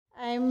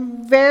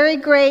I'm very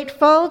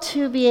grateful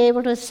to be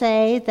able to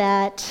say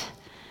that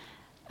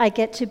I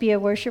get to be a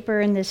worshiper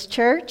in this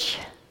church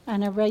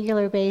on a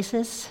regular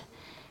basis.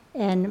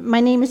 And my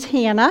name is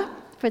Hanne,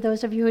 for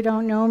those of you who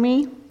don't know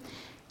me,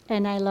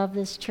 and I love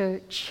this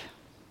church.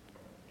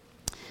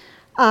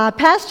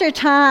 Pastor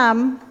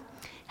Tom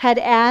had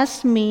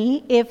asked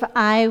me if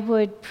I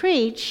would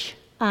preach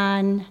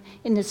in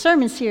the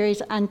sermon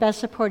series on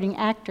Best Supporting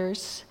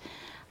Actors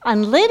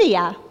on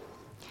Lydia.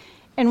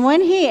 And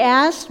when he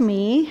asked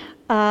me,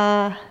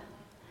 I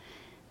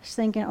was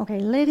thinking, okay,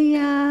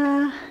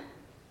 Lydia,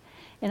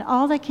 and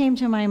all that came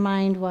to my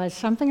mind was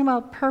something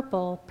about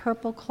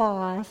purple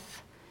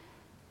cloth,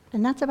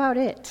 and that's about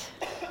it.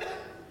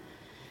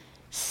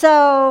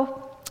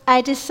 So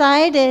I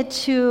decided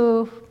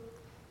to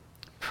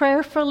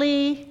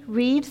prayerfully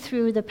read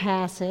through the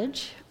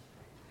passage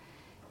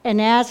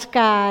and ask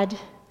God,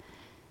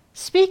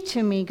 speak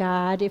to me,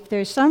 God, if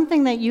there's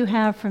something that you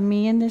have for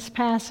me in this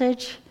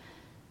passage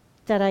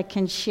that I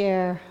can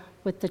share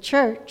with the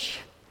church,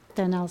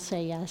 then I'll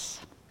say yes.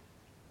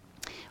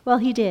 Well,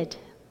 he did.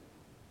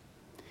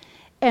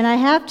 And I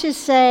have to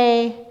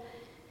say,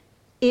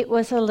 it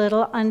was a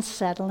little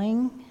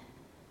unsettling.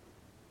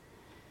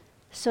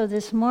 So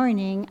this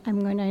morning,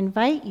 I'm going to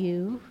invite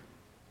you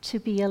to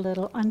be a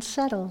little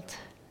unsettled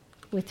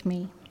with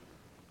me.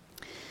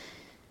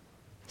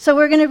 So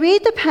we're going to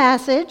read the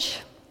passage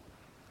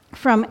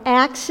from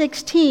Acts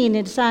 16.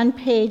 It's on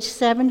page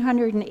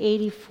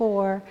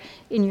 784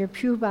 in your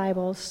pew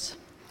Bibles.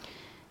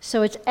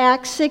 So it's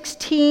Acts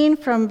 16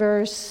 from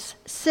verse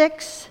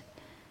 6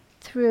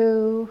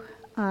 through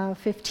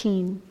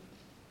 15.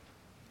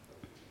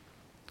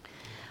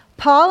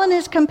 Paul and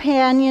his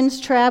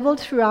companions traveled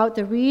throughout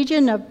the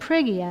region of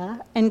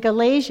Phrygia and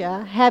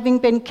Galatia, having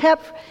been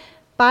kept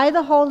by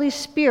the Holy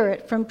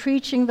Spirit from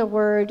preaching the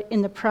word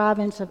in the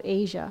province of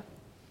Asia.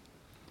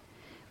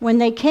 When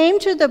they came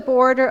to the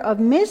border of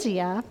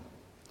Mysia,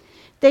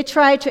 they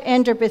tried to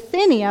enter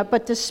Bithynia,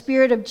 but the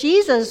Spirit of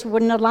Jesus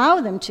wouldn't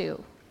allow them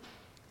to.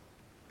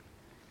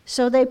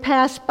 So they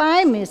passed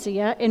by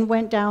Mysia and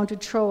went down to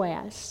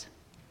Troas.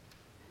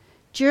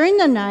 During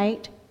the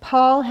night,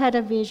 Paul had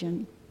a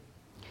vision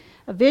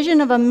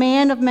of a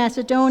man of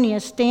Macedonia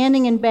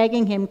standing and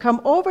begging him,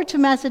 "Come over to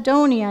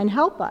Macedonia and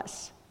help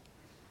us."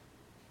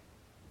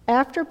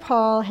 After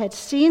Paul had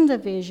seen the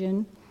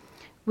vision,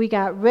 we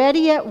got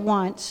ready at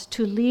once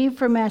to leave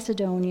for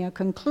Macedonia,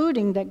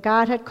 concluding that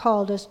God had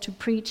called us to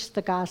preach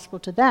the gospel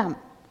to them.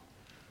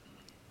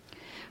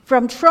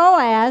 From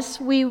Troas,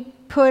 we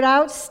put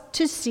out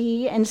to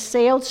sea and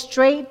sailed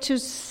straight to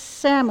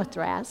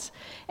Samothrace,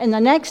 and the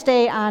next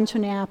day on to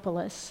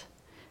Neapolis.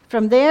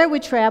 From there, we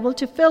traveled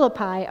to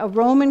Philippi, a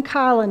Roman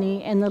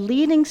colony and the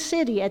leading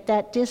city at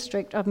that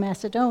district of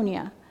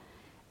Macedonia,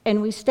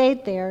 and we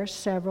stayed there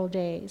several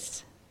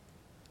days.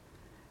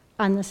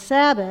 On the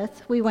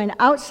Sabbath, we went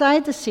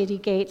outside the city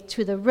gate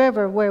to the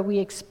river where we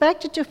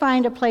expected to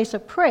find a place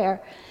of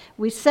prayer.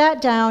 We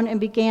sat down and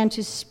began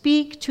to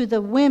speak to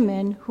the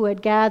women who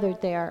had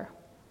gathered there.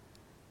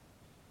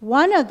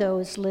 One of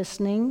those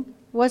listening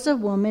was a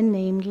woman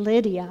named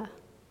Lydia,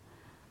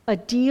 a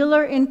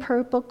dealer in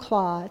purple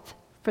cloth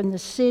from the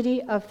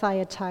city of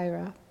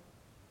Thyatira,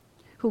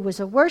 who was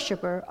a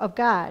worshiper of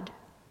God.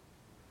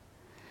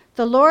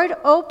 The Lord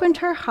opened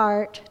her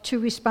heart to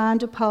respond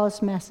to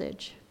Paul's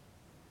message.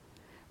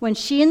 When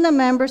she and the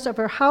members of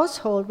her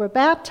household were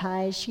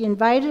baptized, she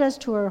invited us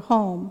to her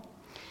home.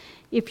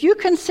 "If you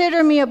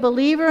consider me a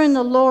believer in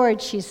the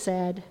Lord," she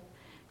said,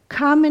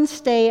 "come and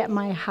stay at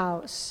my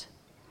house."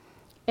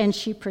 And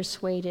she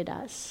persuaded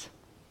us.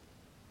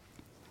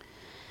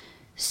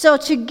 So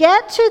to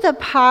get to the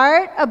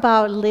part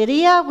about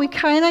Lydia, we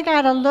kind of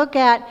got to look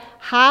at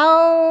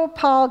how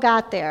Paul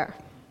got there.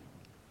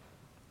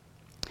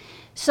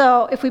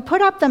 So if we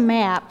put up the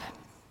map,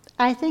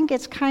 I think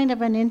it's kind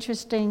of an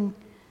interesting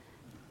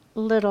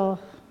little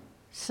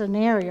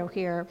scenario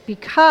here,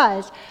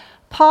 because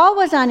Paul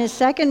was on his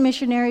second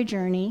missionary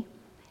journey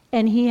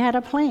and he had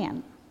a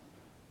plan.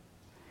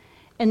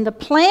 And the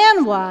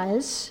plan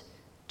was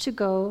to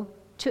go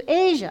to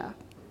Asia.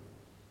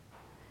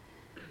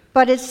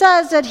 But it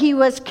says that he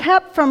was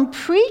kept from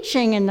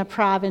preaching in the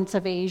province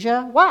of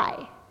Asia.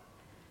 Why?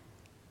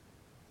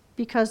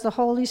 Because the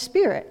Holy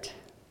Spirit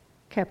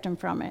kept him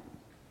from it.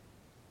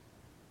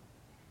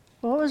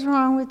 What was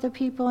wrong with the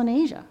people in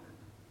Asia?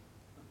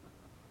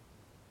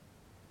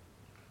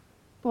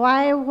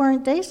 Why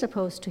weren't they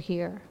supposed to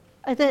hear?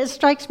 It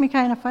strikes me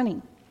kind of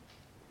funny.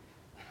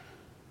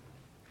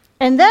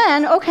 And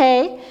then,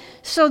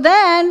 so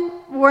then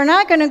we're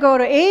not going to go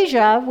to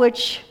Asia,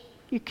 which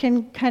you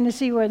can kind of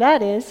see where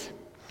that is.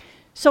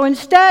 So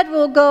instead,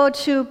 we'll go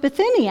to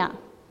Bithynia.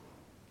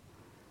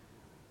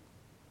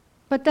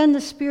 But then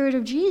the Spirit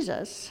of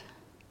Jesus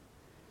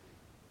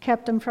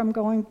kept them from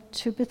going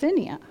to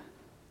Bithynia.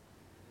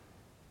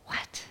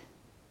 What?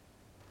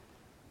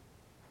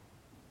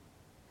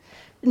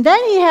 And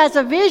then he has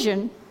a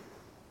vision.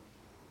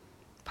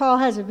 Paul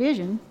has a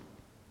vision.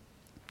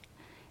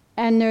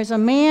 And there's a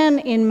man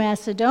in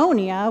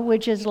Macedonia,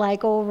 which is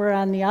like over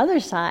on the other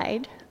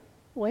side,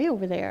 way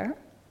over there.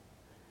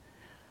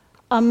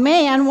 One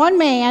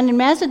man in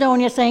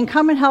Macedonia saying,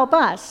 come and help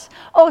us.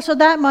 Oh, so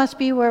that must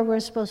be where we're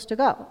supposed to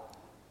go.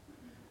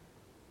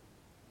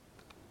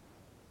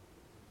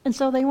 And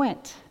so they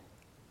went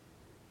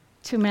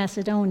to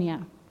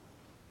Macedonia.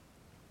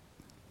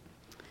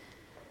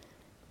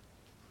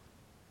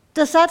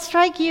 Does that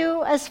strike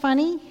you as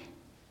funny?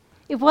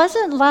 It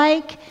wasn't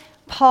like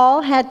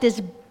Paul had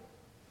this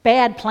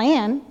bad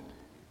plan. It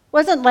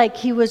wasn't like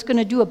he was going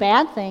to do a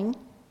bad thing.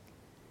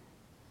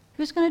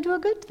 He was going to do a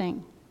good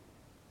thing.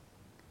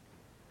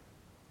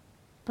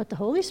 But the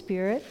Holy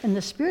Spirit and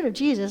the Spirit of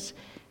Jesus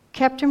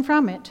kept him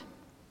from it.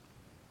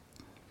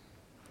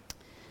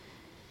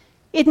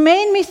 It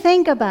made me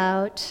think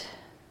about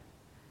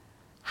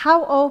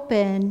how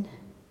open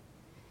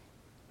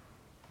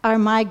are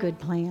my good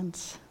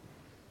plans.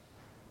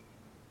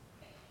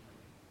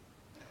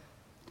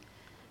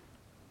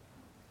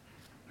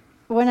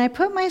 When I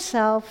put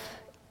myself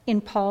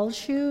in Paul's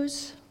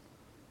shoes,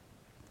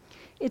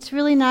 it's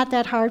really not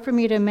that hard for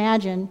me to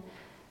imagine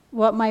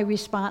what my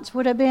response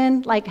would have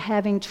been, like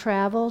having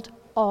traveled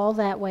all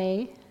that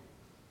way,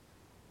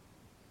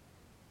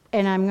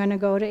 and I'm going to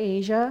go to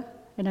Asia,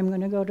 and I'm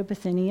going to go to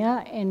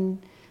Bithynia,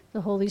 and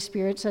the Holy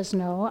Spirit says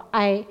no,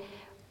 I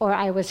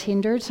was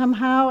hindered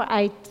somehow.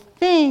 I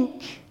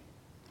think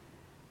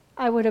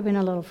I would have been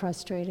a little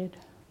frustrated.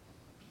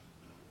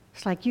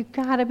 It's like, you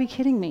gotta be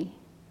kidding me.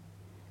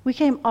 We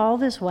came all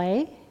this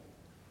way?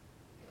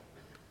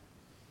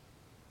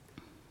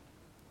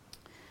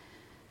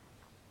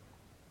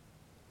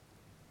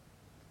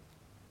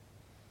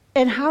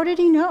 And how did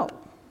he know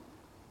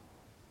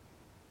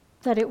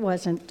that it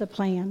wasn't the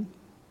plan?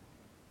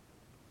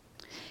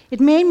 It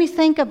made me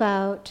think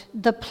about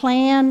the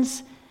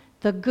plans,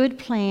 the good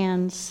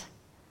plans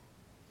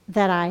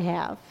that I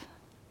have.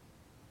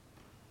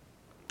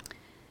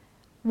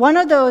 One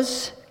of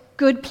those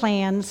good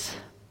plans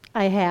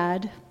I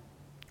had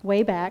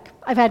way back,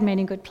 I've had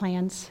many good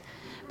plans,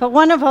 but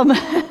one of them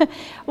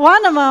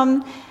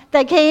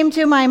that came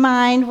to my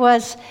mind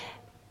was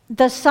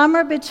the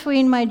summer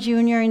between my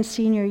junior and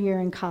senior year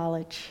in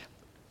college.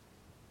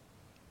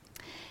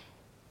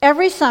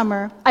 Every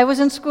summer, I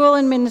was in school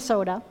in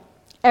Minnesota.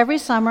 Every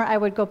summer, I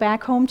would go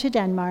back home to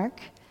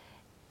Denmark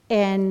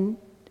and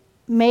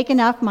make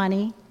enough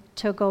money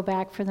to go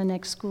back for the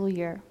next school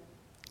year.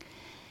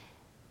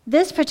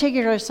 This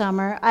particular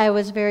summer, I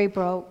was very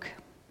broke,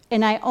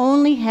 and I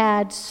only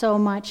had so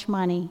much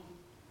money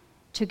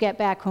to get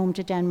back home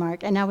to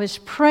Denmark. And I was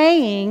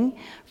praying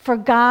for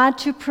God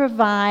to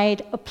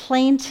provide a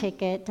plane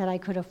ticket that I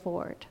could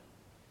afford.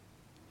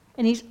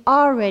 And he's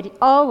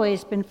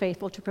always been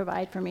faithful to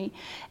provide for me.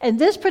 And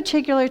this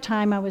particular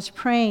time, I was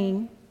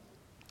praying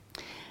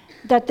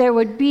that there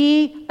would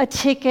be a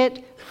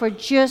ticket for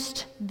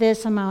just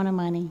this amount of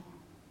money.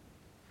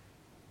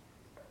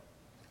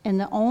 And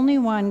the only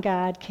one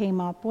God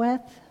came up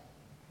with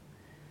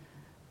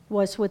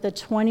was with a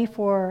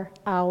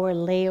 24-hour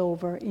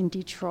layover in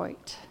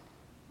Detroit.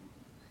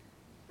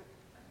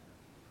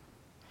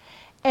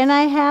 And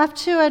I have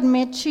to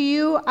admit to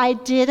you,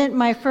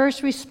 my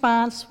first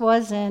response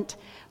wasn't,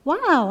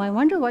 wow, I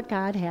wonder what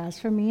God has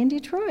for me in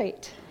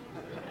Detroit.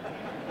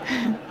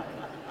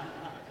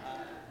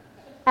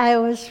 I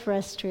was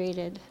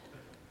frustrated.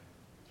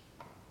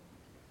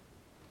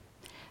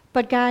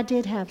 But God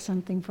did have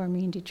something for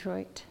me in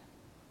Detroit.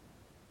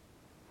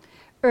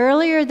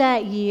 Earlier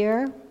that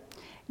year,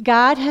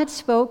 God had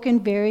spoken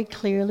very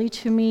clearly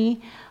to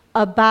me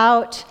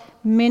about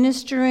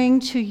ministering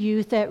to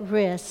youth at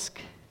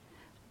risk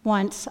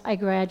once I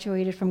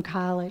graduated from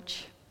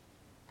college.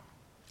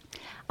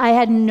 I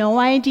had no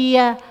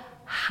idea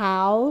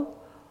how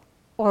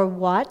or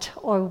what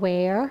or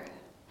where.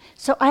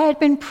 So I had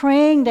been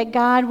praying that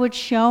God would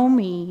show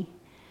me,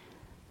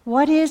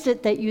 what is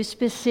it that you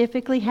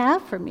specifically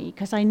have for me?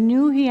 Because I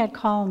knew he had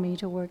called me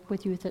to work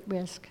with youth at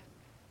risk.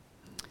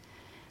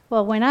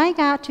 Well, when I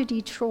got to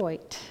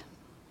Detroit,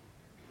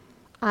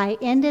 I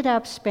ended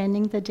up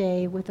spending the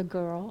day with a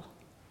girl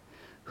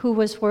who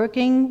was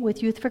working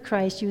with Youth for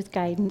Christ Youth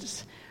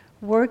Guidance,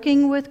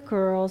 working with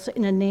girls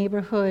in a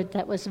neighborhood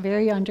that was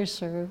very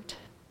underserved,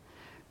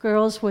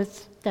 girls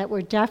that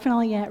were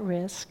definitely at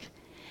risk.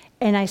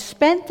 And I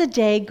spent the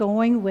day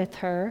going with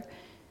her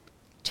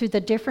to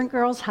the different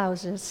girls'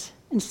 houses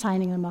and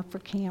signing them up for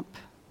camp.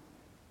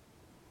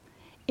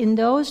 In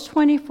those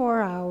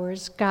 24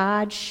 hours,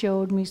 God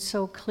showed me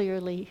so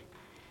clearly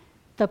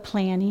the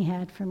plan he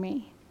had for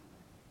me.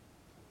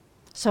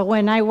 So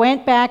when I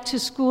went back to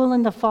school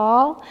in the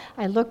fall,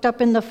 I looked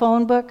up in the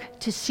phone book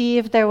to see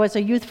if there was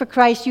a Youth for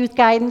Christ Youth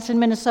Guidance in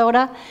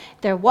Minnesota.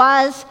 There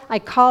was. I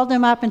called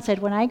them up and said,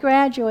 when I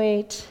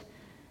graduate,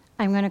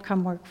 I'm going to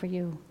come work for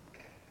you.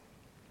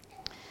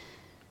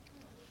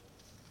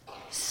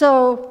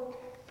 So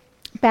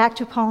back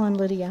to Paul and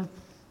Lydia.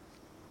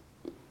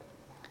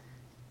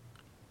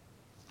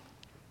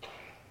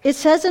 It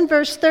says in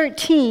verse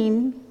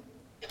 13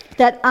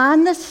 that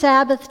on the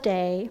Sabbath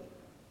day,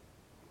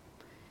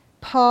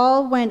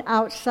 Paul went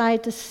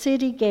outside the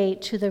city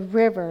gate to the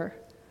river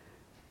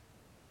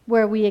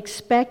where we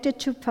expected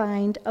to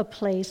find a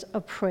place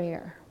of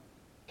prayer.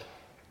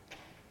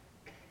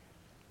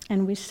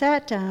 And we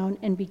sat down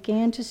and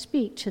began to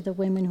speak to the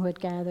women who had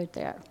gathered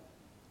there.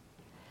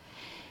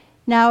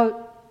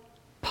 Now,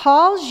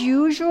 Paul's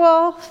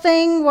usual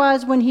thing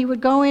was when he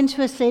would go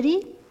into a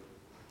city,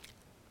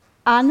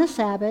 on the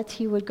Sabbath,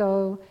 he would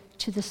go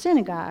to the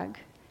synagogue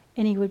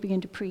and he would begin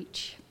to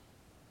preach.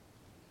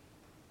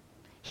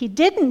 He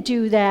didn't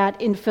do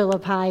that in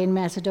Philippi in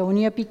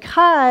Macedonia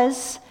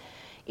because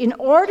in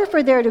order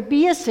for there to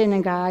be a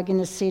synagogue in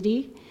the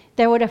city,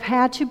 there would have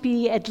had to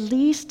be at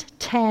least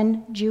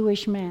 10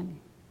 Jewish men.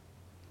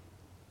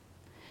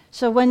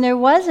 So when there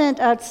wasn't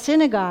a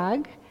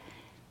synagogue,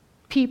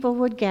 people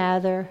would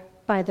gather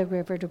by the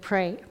river to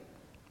pray.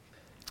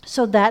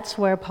 So that's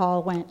where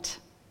Paul went.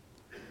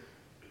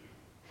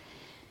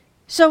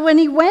 So when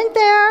he went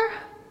there,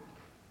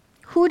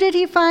 who did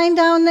he find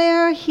down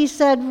there? He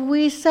said,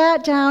 we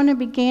sat down and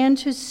began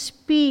to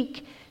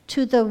speak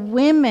to the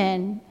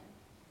women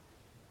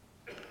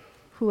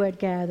who had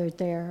gathered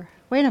there.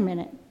 Wait a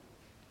minute.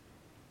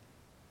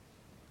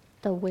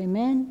 The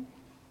women?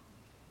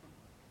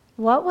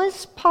 What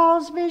was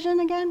Paul's vision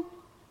again?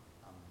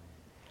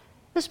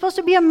 It was supposed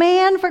to be a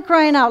man, for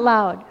crying out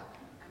loud.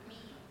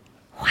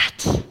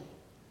 What?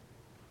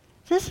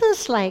 This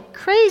is like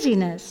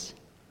craziness.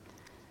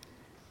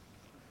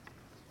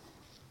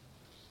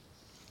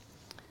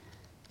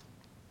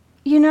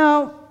 You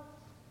know,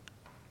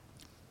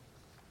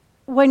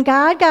 when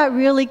God got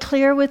really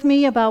clear with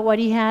me about what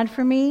he had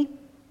for me,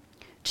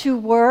 to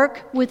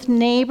work with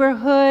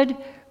neighborhood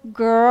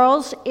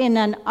girls in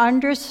an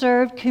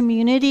underserved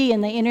community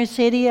in the inner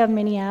city of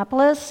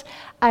Minneapolis,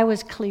 I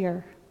was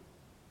clear.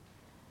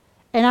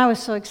 And I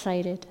was so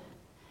excited.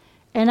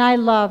 And I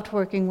loved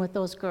working with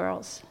those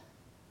girls.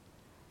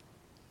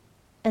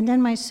 And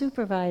then my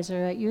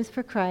supervisor at Youth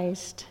for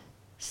Christ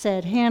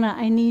said, Hannah,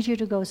 I need you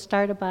to go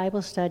start a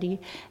Bible study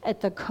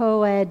at the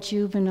co-ed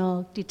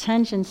juvenile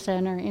detention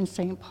center in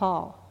St.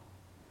 Paul.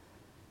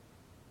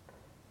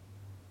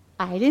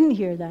 I didn't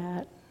hear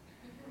that.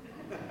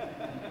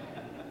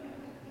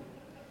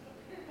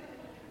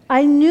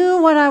 I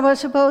knew what I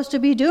was supposed to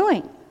be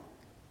doing.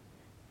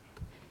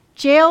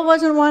 Jail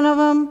wasn't one of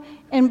them,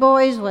 and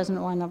boys wasn't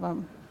one of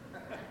them.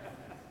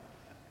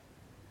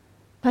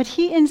 But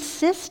he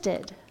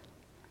insisted.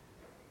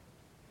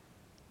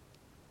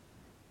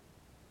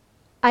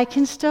 I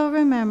can still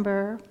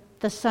remember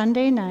the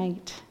Sunday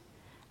night.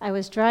 I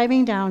was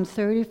driving down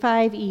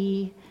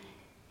 35E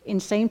in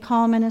St.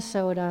 Paul,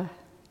 Minnesota,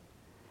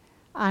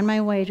 on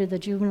my way to the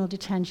juvenile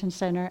detention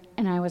center,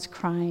 and I was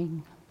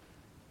crying.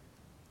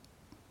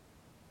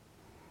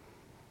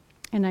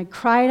 And I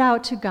cried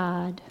out to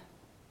God,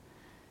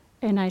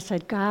 and I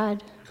said,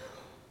 God,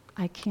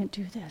 I can't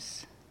do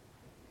this.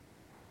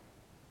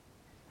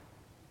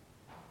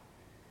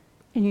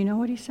 And you know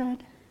what he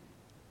said?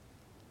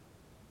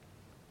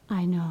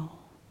 I know,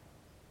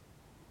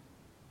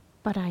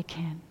 but I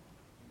can.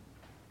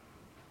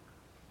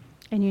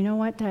 And you know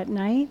what? That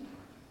night,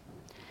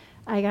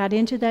 I got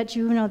into that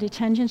juvenile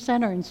detention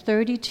center, and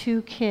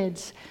 32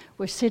 kids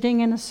were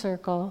sitting in a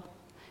circle,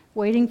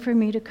 waiting for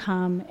me to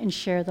come and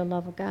share the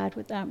love of God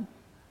with them.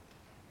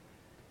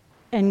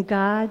 And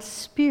God's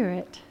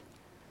Spirit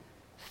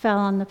fell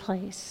on the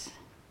place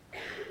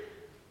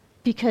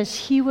because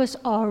he was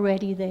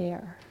already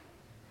there.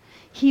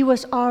 He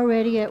was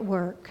already at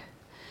work.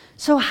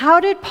 So how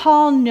did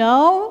Paul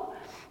know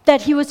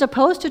that he was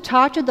supposed to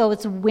talk to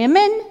those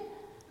women?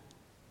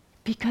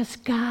 Because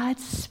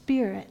God's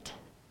Spirit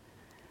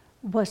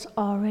was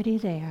already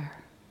there.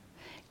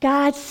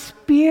 God's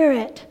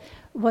Spirit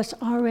was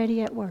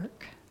already at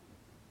work.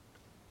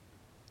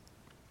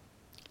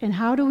 And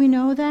how do we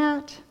know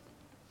that?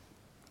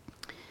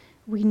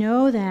 We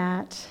know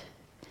that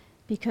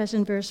because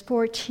in verse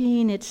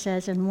 14 it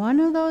says, and one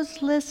of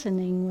those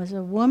listening was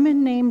a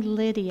woman named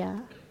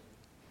Lydia,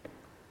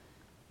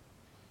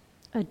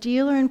 a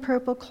dealer in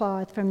purple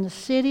cloth from the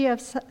city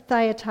of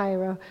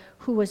Thyatira,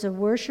 who was a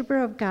worshiper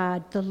of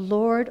God. The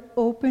Lord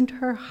opened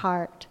her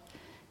heart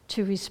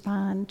to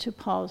respond to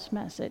Paul's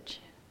message.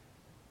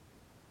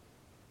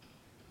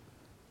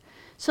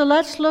 So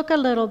let's look a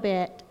little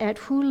bit at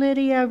who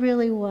Lydia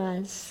really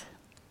was.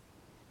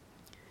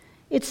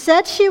 It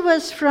said she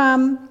was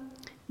from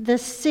the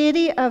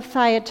city of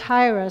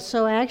Thyatira.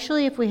 So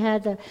actually, if we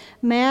had the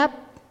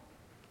map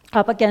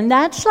up again,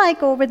 that's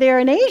like over there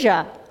in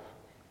Asia,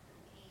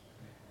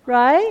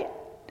 right?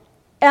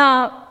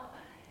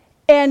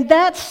 And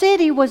that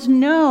city was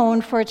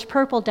known for its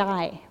purple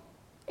dye.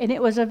 And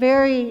it was a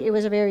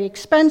very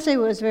expensive, it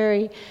was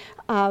very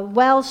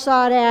well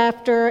sought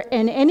after,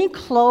 and any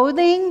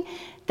clothing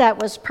that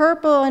was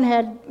purple and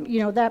had,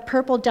 that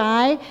purple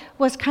dye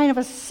was kind of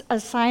a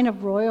sign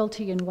of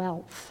royalty and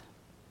wealth.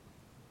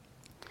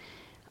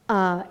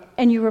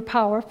 And you were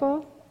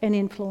powerful and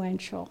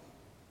influential.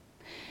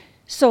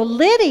 So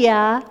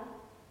Lydia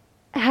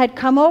had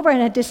come over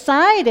and had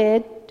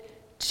decided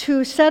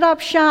to set up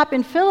shop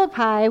in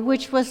Philippi,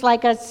 which was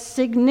like a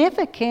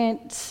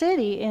significant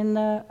city in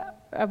a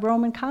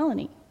Roman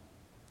colony.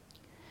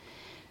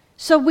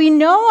 So we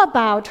know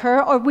about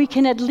her, or we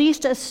can at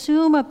least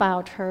assume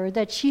about her,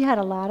 that she had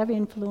a lot of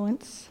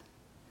influence.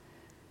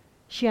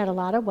 She had a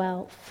lot of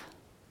wealth.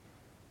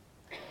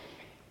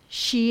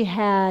 She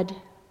had,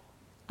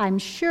 I'm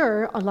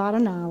sure, a lot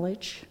of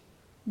knowledge,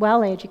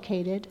 well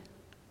educated,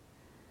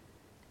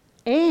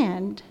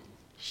 and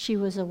she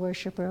was a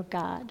worshiper of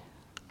God.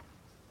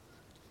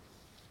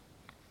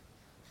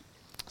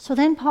 So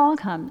then Paul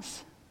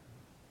comes,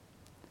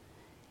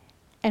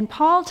 and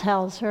Paul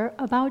tells her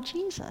about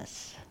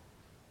Jesus,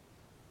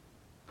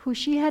 who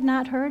she had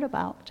not heard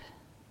about.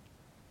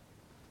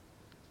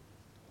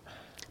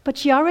 But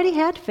she already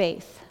had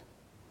faith.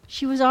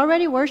 She was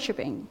already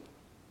worshiping.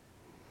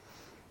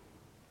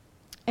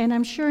 And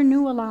I'm sure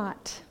knew a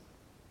lot.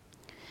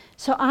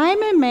 So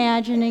I'm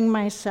imagining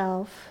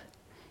myself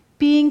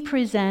being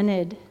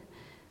presented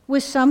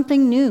with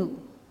something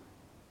new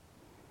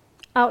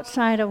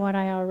outside of what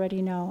I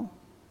already know.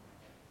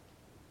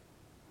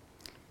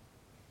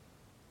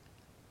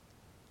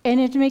 And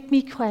it makes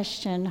me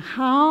question,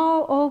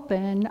 how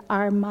open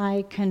are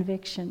my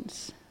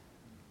convictions?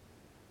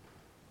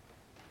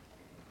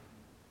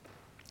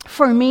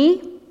 For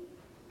me,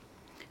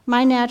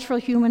 my natural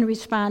human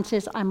response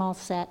is, I'm all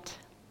set.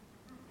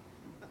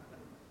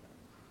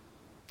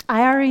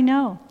 I already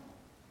know.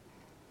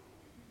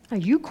 Are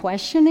you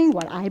questioning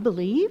what I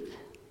believe?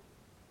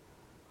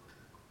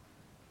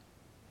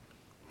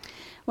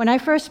 When I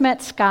first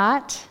met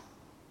Scott,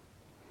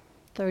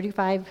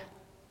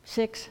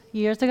 6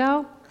 years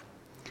ago,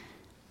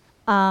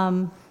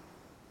 I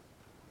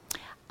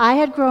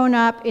had grown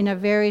up in a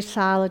very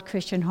solid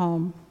Christian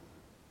home.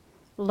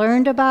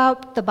 Learned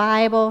about the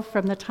Bible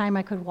from the time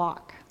I could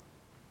walk.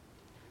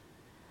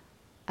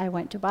 I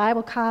went to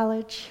Bible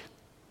college.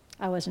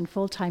 I was in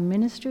full-time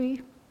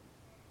ministry.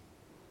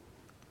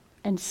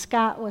 And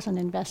Scott was an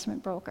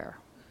investment broker.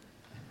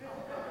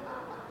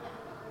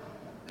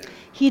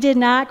 He did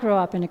not grow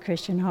up in a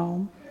Christian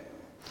home.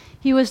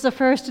 He was the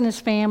first in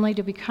his family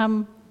to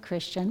become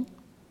Christian.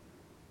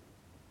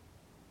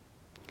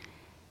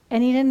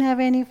 And he didn't have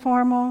any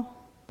formal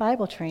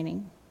Bible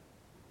training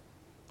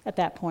at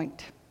that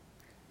point.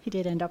 He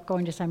did end up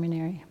going to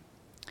seminary.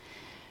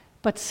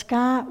 But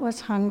Scott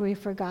was hungry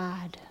for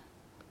God.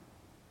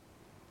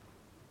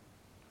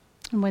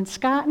 And when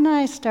Scott and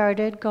I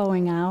started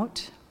going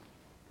out,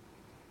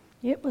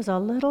 it was a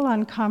little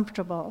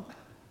uncomfortable.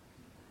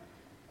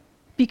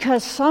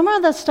 Because some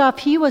of the stuff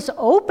he was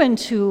open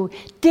to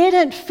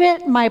didn't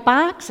fit my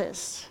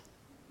boxes.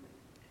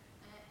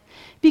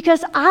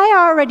 Because I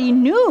already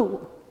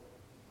knew.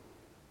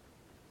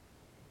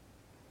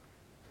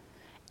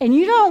 And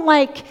you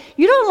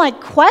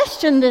don't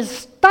question this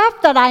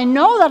stuff that I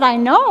know that I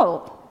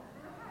know.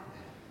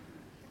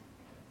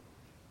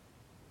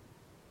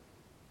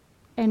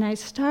 And I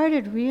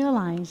started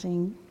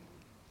realizing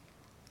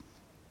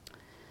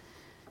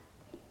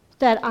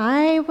that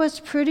I was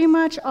pretty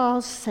much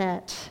all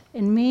set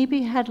and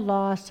maybe had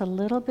lost a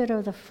little bit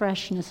of the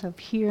freshness of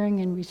hearing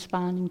and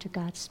responding to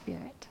God's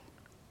Spirit.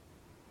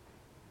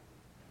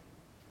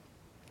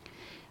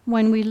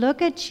 When we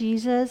look at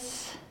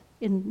Jesus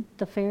in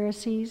the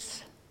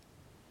Pharisees,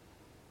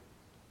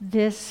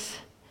 this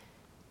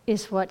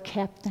is what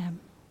kept them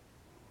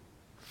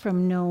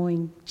from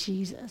knowing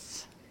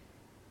Jesus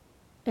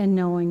and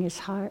knowing his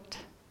heart.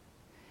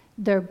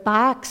 Their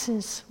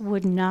boxes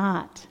would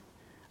not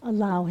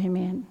allow him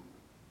in.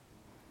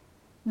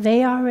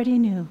 They already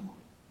knew.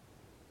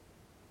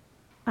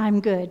 I'm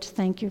good,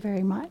 thank you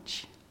very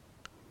much.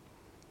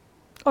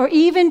 Or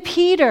even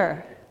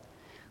Peter,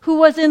 who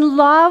was in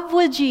love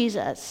with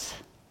Jesus,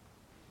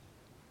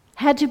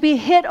 had to be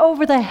hit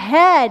over the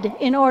head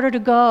in order to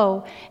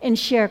go and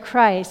share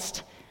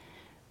Christ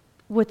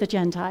with the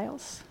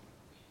Gentiles.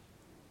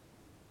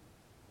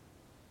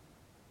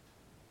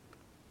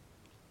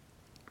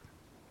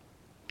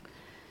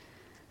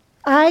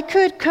 I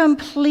could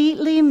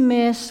completely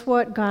miss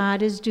what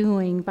God is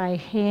doing by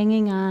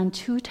hanging on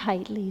too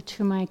tightly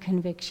to my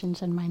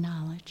convictions and my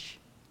knowledge.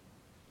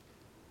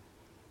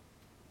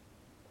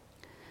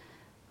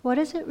 What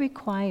does it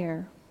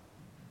require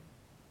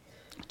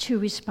to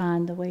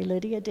respond the way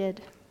Lydia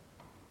did?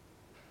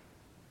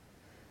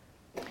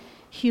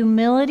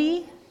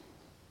 Humility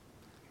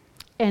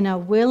and a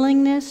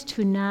willingness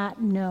to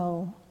not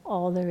know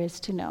all there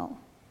is to know.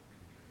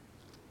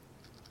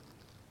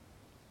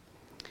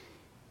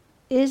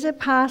 Is it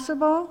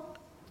possible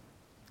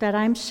that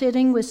I'm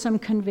sitting with some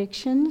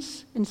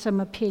convictions and some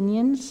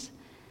opinions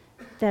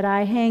that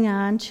I hang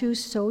on to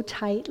so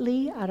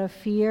tightly out of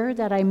fear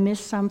that I miss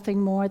something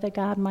more that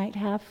God might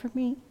have for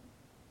me?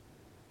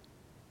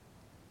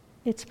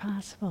 It's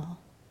possible.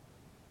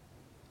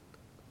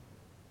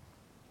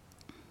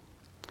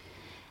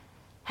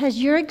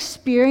 Has your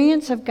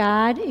experience of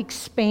God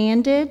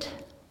expanded,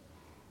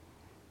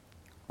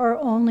 or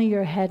only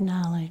your head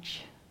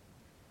knowledge?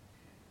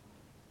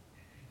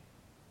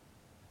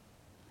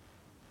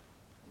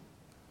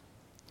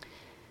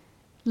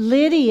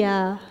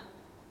 Lydia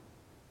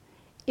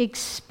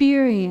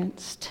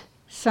experienced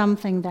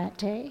something that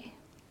day.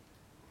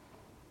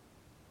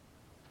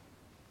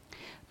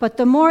 But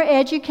the more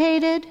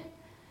educated,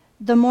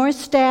 the more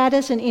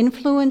status and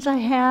influence I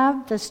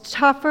have, the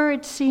tougher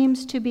it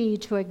seems to be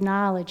to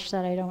acknowledge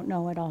that I don't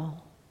know it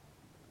all.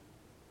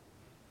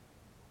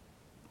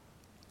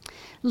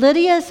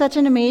 Lydia is such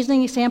an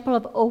amazing example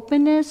of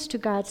openness to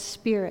God's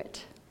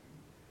Spirit.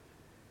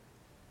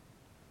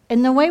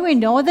 And the way we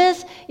know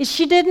this is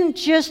she didn't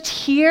just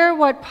hear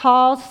what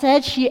Paul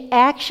said, she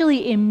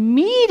actually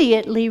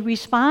immediately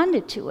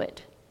responded to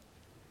it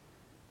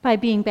by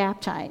being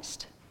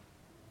baptized.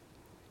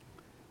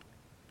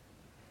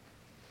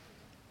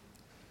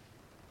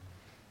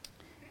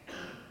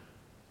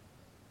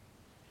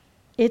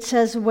 It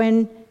says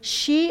when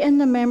she and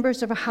the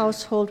members of her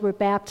household were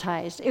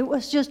baptized, it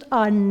was just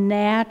a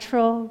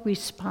natural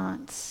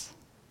response.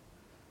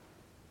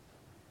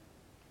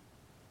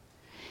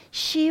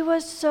 She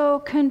was so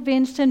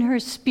convinced in her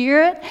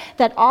spirit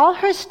that all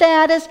her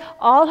status,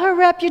 all her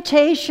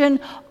reputation,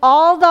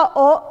 all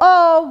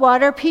the,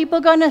 what are people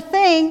going to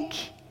think,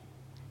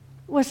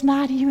 was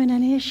not even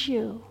an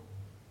issue.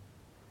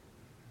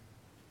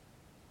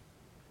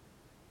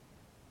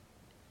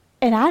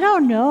 And I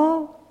don't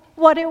know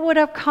what it would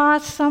have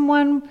cost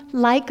someone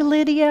like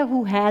Lydia,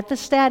 who had the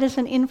status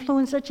and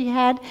influence that she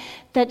had,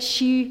 that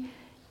she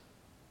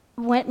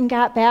went and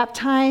got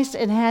baptized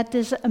and had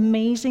this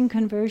amazing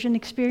conversion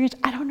experience.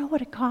 I don't know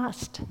what it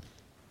cost.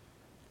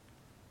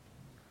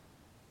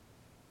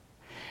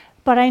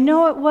 But I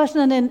know it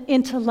wasn't an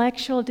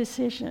intellectual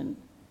decision.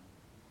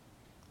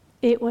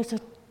 It was a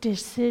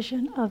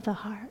decision of the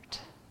heart.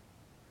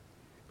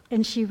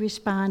 And she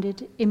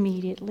responded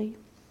immediately.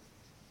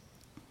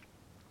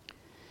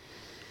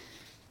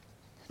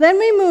 Then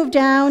we move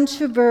down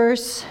to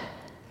verse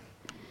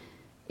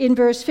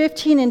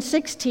 15 and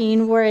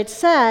 16, where it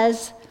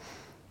says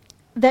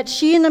that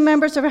she and the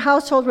members of her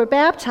household were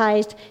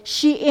baptized.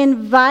 She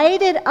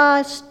invited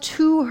us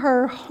to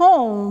her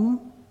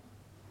home.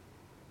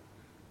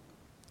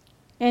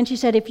 And she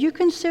said, if you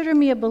consider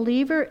me a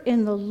believer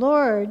in the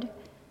Lord,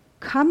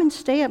 come and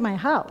stay at my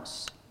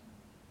house.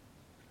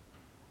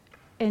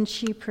 And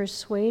she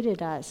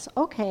persuaded us.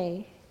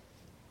 Okay.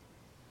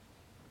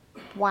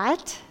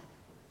 What?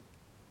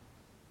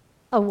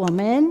 A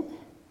woman,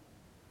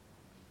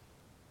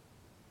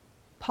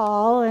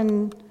 Paul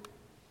and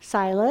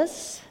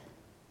Silas,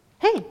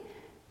 hey,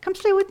 come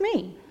stay with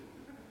me.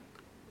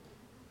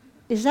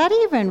 Is that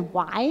even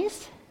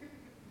wise?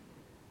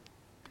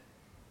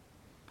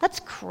 That's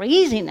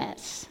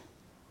craziness.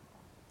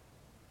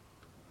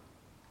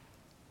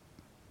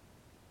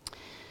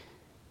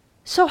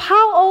 So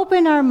how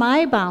open are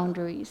my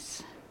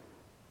boundaries?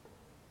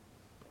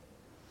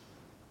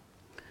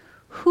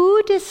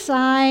 Who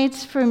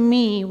decides for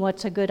me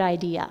what's a good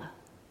idea?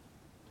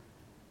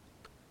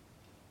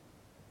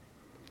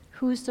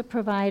 Who's the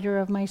provider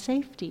of my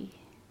safety?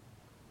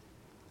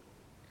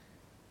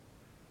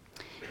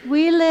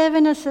 We live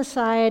in a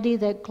society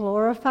that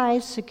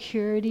glorifies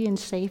security and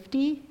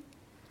safety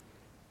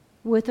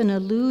with an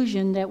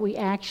illusion that we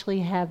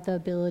actually have the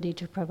ability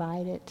to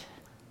provide it.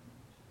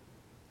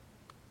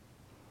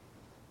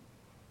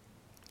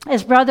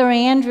 As Brother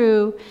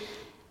Andrew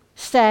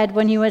said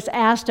when he was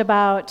asked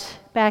about,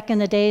 back in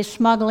the day,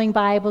 smuggling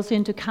Bibles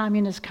into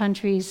communist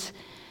countries,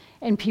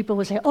 and people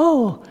would say,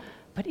 oh,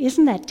 but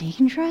isn't that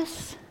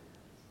dangerous?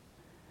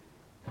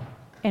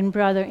 And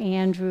Brother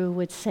Andrew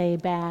would say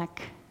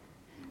back,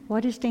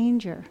 what is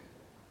danger?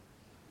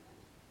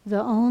 The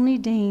only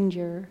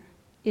danger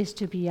is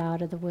to be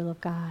out of the will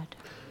of God.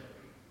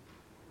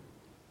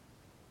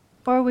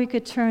 Or we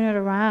could turn it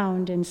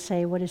around and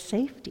say, what is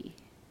safety?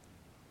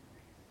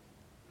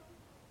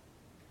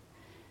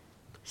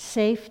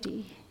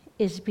 Safety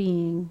is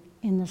being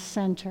in the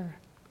center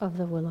of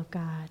the will of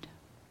God.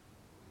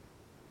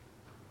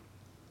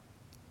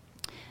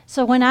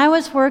 So when I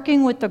was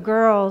working with the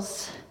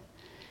girls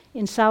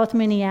in South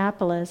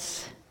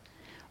Minneapolis,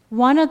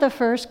 one of the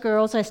first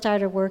girls I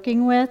started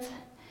working with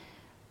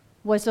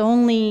was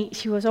only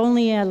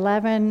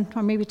 11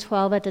 or maybe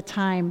 12 at the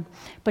time,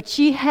 but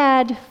she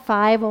had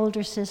 5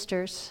 older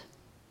sisters.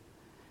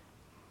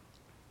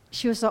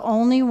 She was the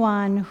only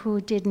one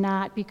who did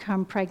not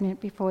become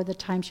pregnant before the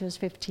time she was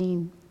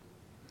 15.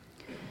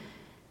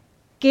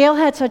 Gail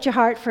had such a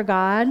heart for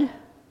God,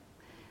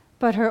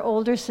 but her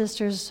older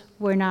sisters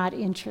were not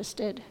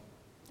interested.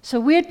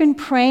 So we had been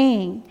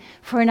praying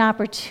for an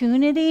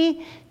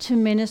opportunity to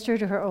minister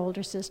to her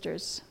older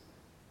sisters.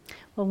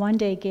 Well, one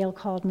day Gail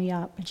called me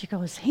up and she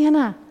goes,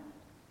 Hannah,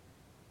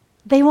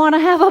 they want to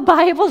have a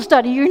Bible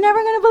study. You're never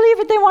going to believe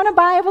it. They want a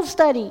Bible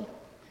study.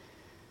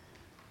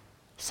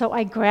 So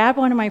I grabbed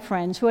one of my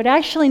friends who had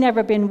actually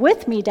never been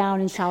with me down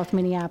in South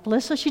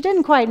Minneapolis, so she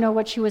didn't quite know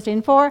what she was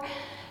in for.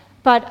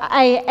 But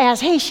I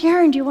asked, hey,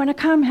 Sharon, do you want to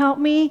come help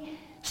me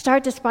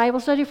start this Bible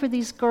study for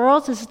these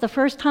girls? This is the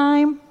first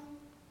time.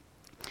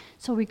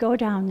 So we go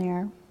down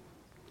there,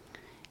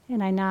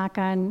 and I knock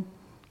on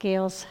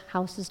Gail's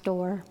house's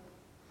door,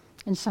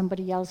 and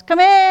somebody yells, come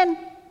in!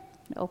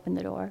 I open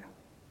the door.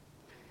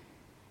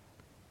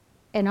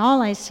 And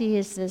all I see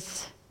is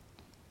this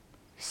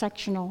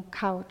sectional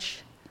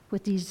couch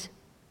with these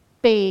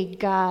big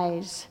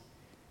guys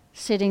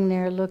sitting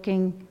there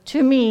looking,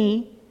 to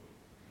me,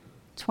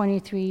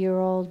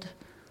 23-year-old,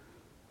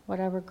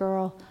 whatever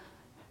girl,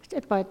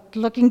 but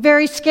looking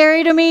very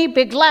scary to me,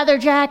 big leather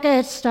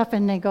jackets, stuff,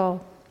 and they go,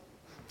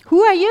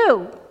 "Who are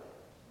you?"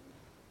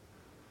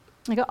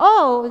 I go,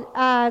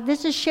 "Oh,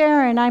 this is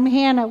Sharon. I'm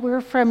Hanne.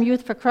 We're from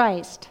Youth for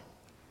Christ."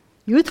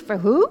 "Youth for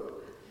who?"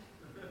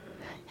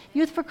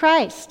 "Youth for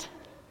Christ."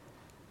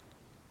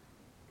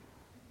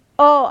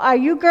 "Oh, are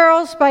you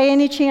girls by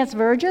any chance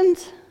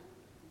virgins?"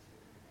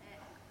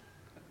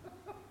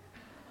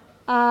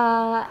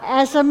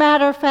 As a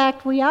matter of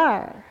fact, we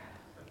are.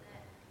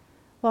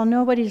 Well,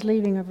 nobody's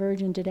leaving a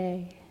virgin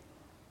today.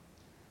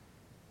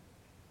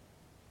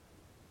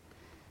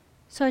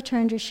 So I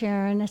turned to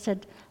Sharon. I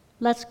said,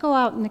 "Let's go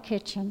out in the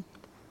kitchen."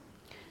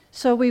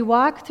 So we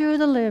walk through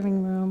the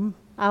living room,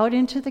 out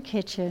into the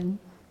kitchen,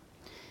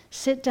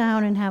 sit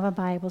down and have a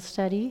Bible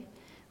study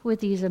with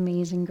these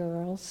amazing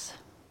girls.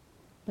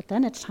 But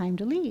then it's time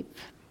to leave.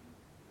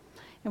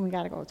 And we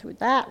got to go through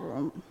that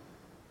room.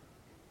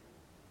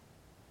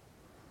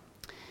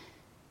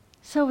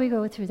 So we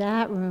go through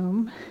that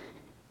room,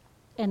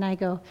 and I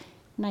go,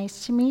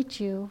 "Nice to meet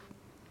you."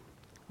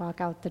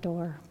 Walk out the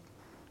door.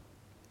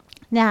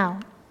 Now,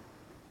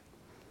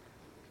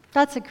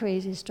 that's a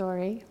crazy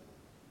story.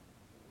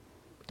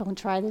 Don't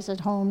try this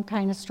at home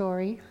kind of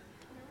story.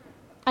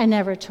 I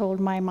never told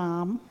my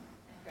mom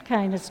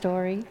kind of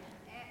story.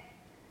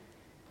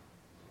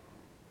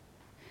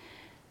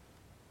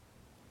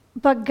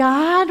 But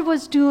God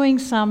was doing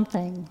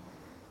something.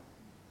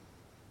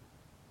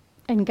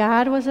 And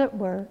God was at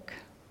work.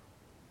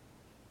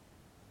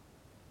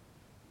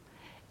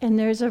 And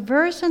there's a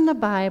verse in the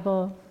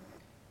Bible,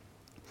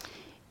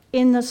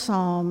 in the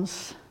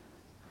Psalms,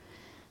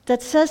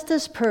 that says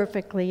this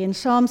perfectly. In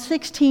Psalm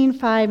 16,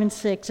 5 and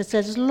 6, it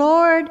says,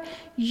 "Lord,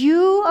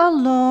 you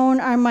alone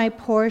are my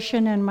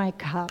portion and my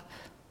cup.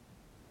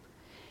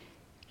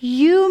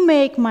 You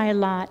make my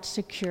lot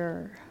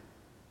secure.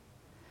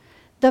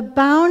 The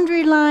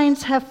boundary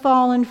lines have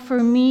fallen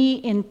for me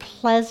in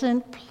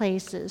pleasant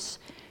places.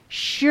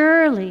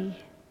 Surely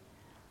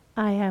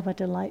I have a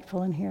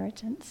delightful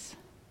inheritance."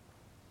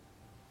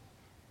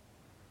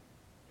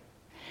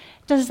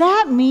 Does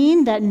that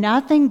mean that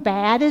nothing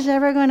bad is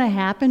ever going to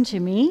happen to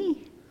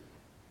me?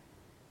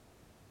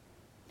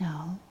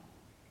 No.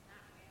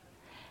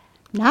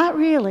 Not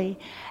really.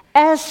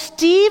 As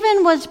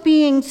Stephen was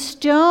being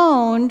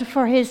stoned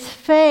for his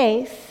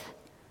faith,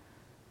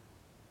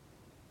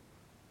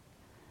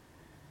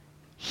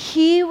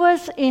 he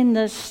was in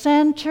the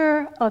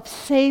center of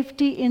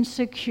safety and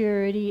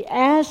security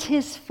as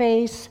his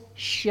face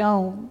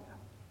shone,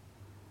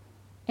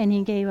 and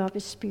he gave up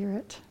his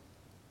spirit.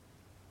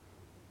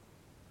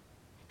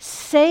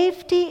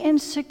 Safety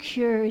and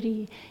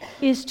security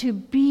is to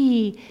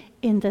be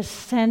in the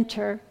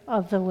center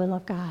of the will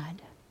of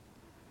God.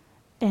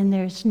 And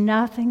there's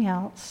nothing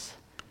else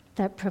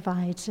that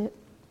provides it.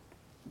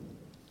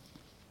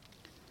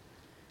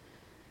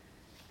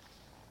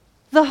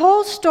 The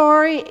whole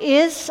story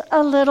is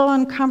a little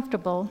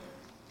uncomfortable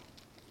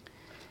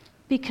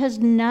because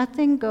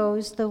nothing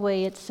goes the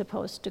way it's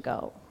supposed to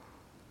go.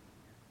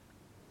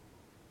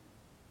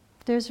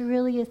 There's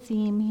really a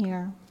theme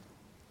here.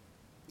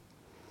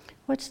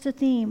 What's the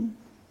theme?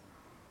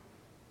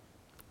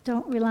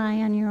 Don't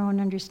rely on your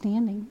own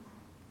understanding.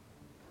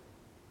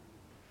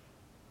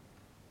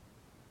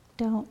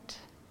 Don't.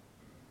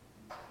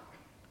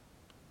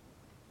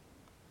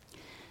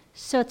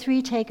 So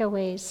 3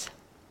 takeaways.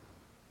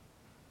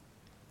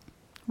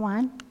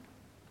 1,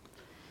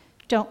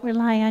 don't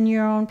rely on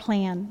your own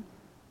plan.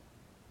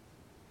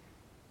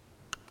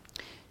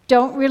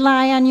 Don't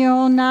rely on your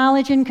own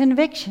knowledge and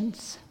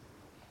convictions.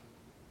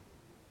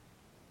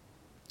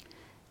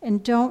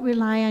 And don't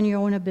rely on your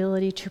own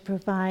ability to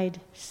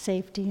provide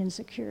safety and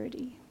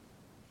security.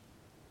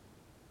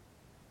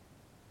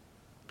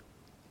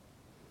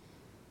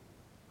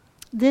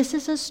 This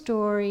is a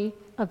story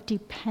of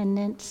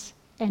dependence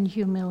and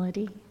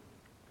humility.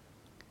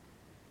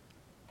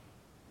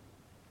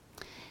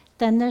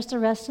 Then there's the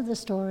rest of the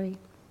story.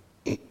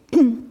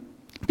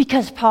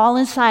 Because Paul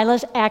and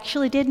Silas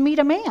actually did meet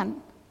a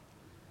man.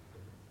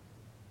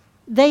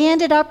 They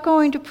ended up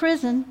going to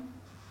prison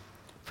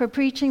for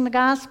preaching the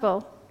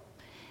gospel.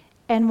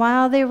 And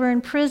while they were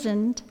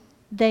imprisoned,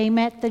 they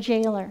met the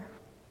jailer.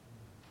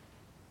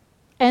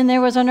 And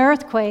there was an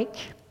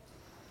earthquake.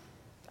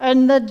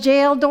 And the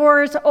jail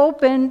doors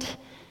opened.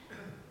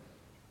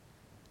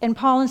 And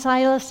Paul and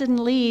Silas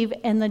didn't leave.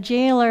 And the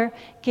jailer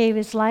gave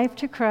his life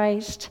to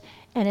Christ.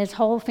 And his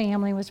whole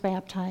family was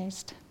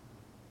baptized.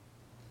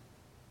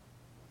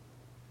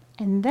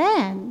 And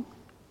then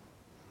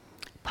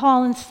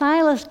Paul and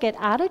Silas get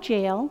out of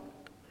jail.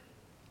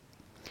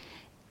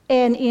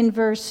 And in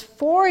verse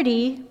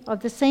 40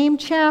 of the same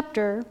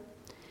chapter,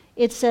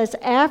 it says,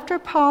 after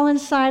Paul and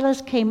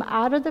Silas came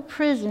out of the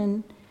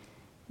prison,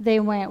 they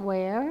went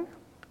where?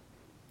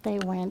 They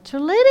went to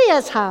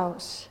Lydia's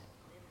house,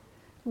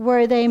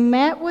 where they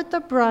met with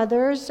the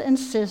brothers and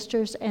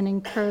sisters and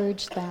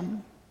encouraged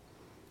them.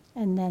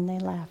 And then they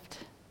left.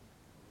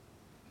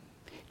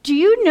 Do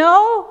you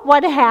know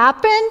what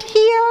happened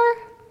here?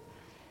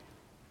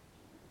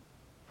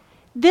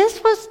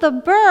 This was the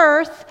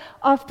birth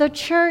of the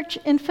church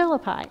in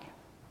Philippi.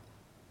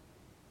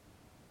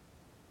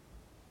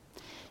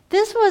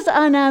 This was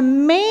an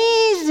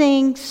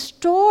amazing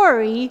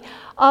story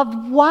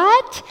of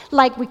what?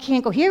 Like, we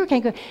can't go here, we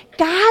can't go.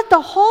 God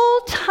the whole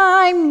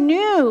time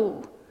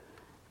knew,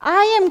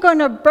 I am going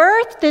to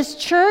birth this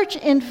church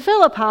in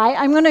Philippi.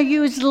 I'm going to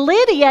use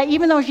Lydia,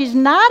 even though she's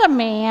not a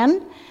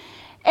man.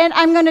 And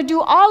I'm going to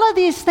do all of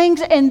these things.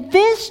 And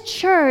this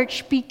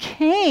church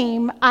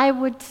became, I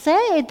would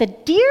say, the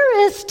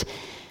dearest,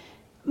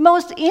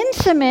 most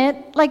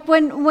intimate, like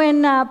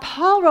when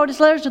Paul wrote his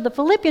letters to the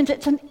Philippians,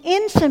 it's an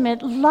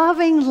intimate,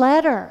 loving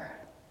letter.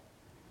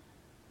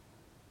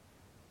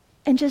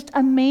 And just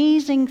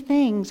amazing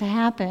things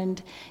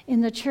happened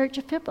in the church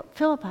of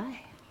Philippi.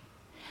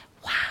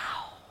 Wow.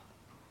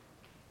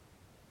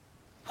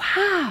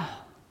 Wow.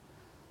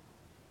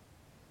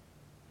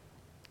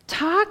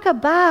 Talk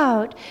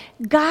about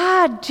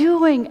God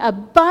doing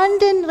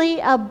abundantly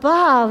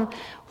above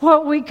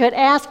what we could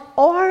ask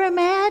or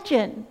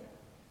imagine.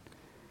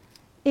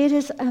 It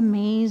is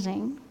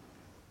amazing.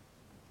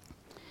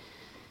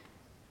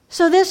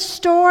 So this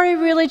story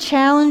really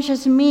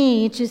challenges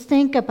me to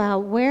think about,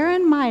 where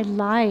in my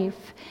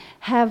life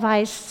have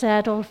I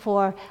settled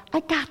for,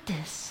 I got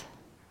this.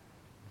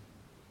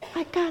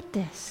 I got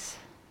this.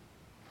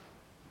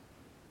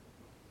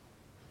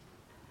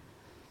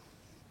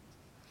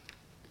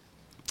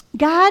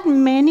 God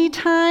many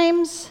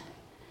times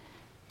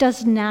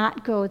does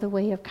not go the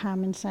way of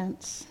common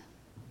sense.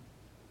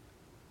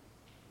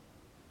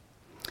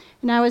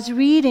 And I was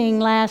reading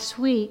last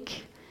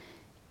week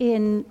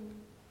in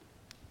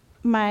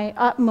My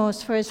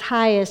Utmost for His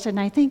Highest, and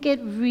I think it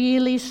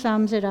really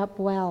sums it up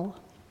well.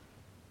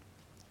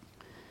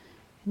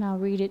 And I'll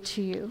read it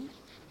to you.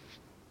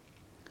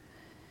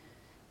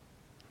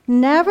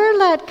 Never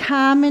let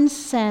common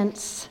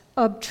sense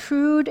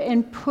obtrude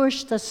and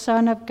push the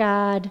Son of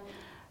God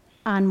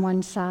on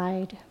one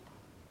side.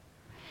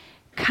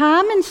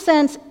 Common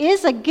sense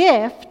is a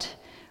gift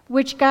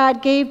which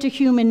God gave to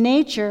human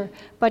nature,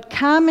 but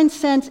common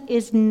sense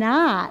is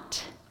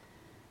not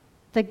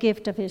the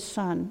gift of His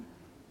Son.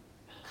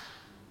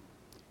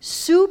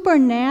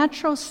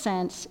 Supernatural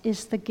sense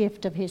is the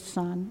gift of His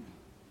Son.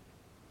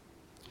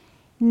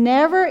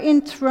 Never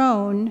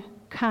enthrone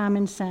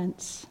common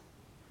sense.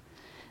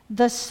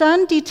 The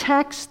Son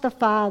detects the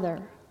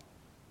Father.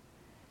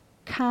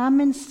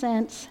 Common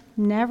sense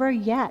never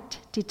yet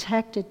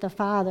detected the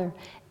Father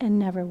and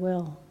never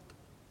will.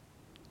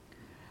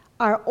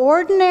 Our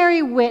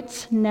ordinary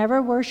wits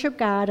never worship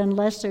God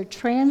unless they're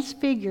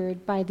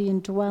transfigured by the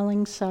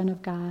indwelling Son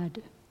of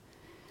God.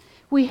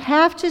 We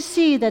have to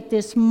see that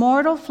this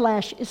mortal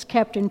flesh is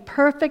kept in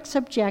perfect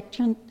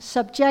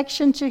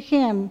subjection to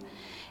Him,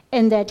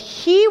 and that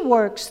He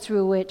works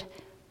through it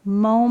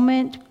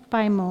moment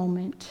by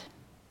moment.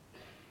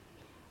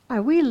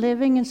 Are we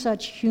living in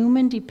such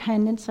human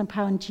dependence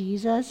upon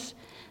Jesus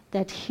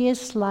that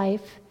His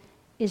life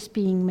is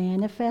being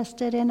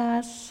manifested in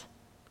us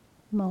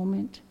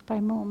moment by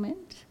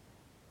moment?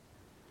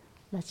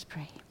 Let's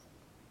pray.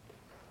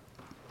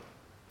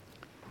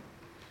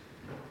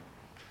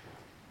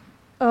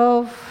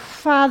 Oh,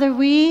 Father,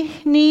 we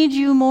need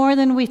You more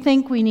than we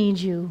think we need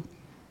You.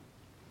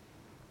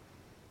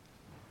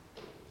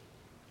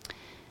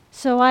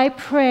 So I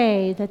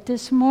pray that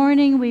this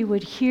morning we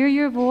would hear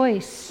Your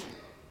voice.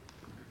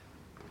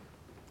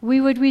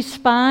 We would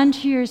respond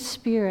to Your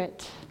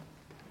Spirit.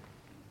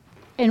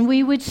 And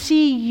we would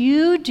see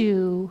You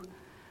do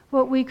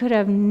what we could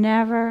have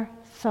never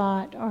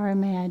thought or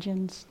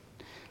imagined.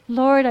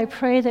 Lord, I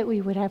pray that we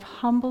would have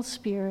humble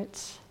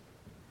spirits.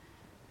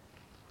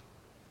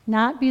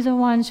 Not be the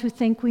ones who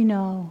think we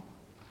know,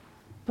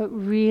 but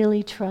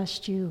really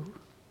trust You.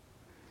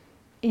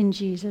 In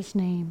Jesus'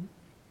 name,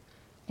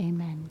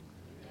 amen.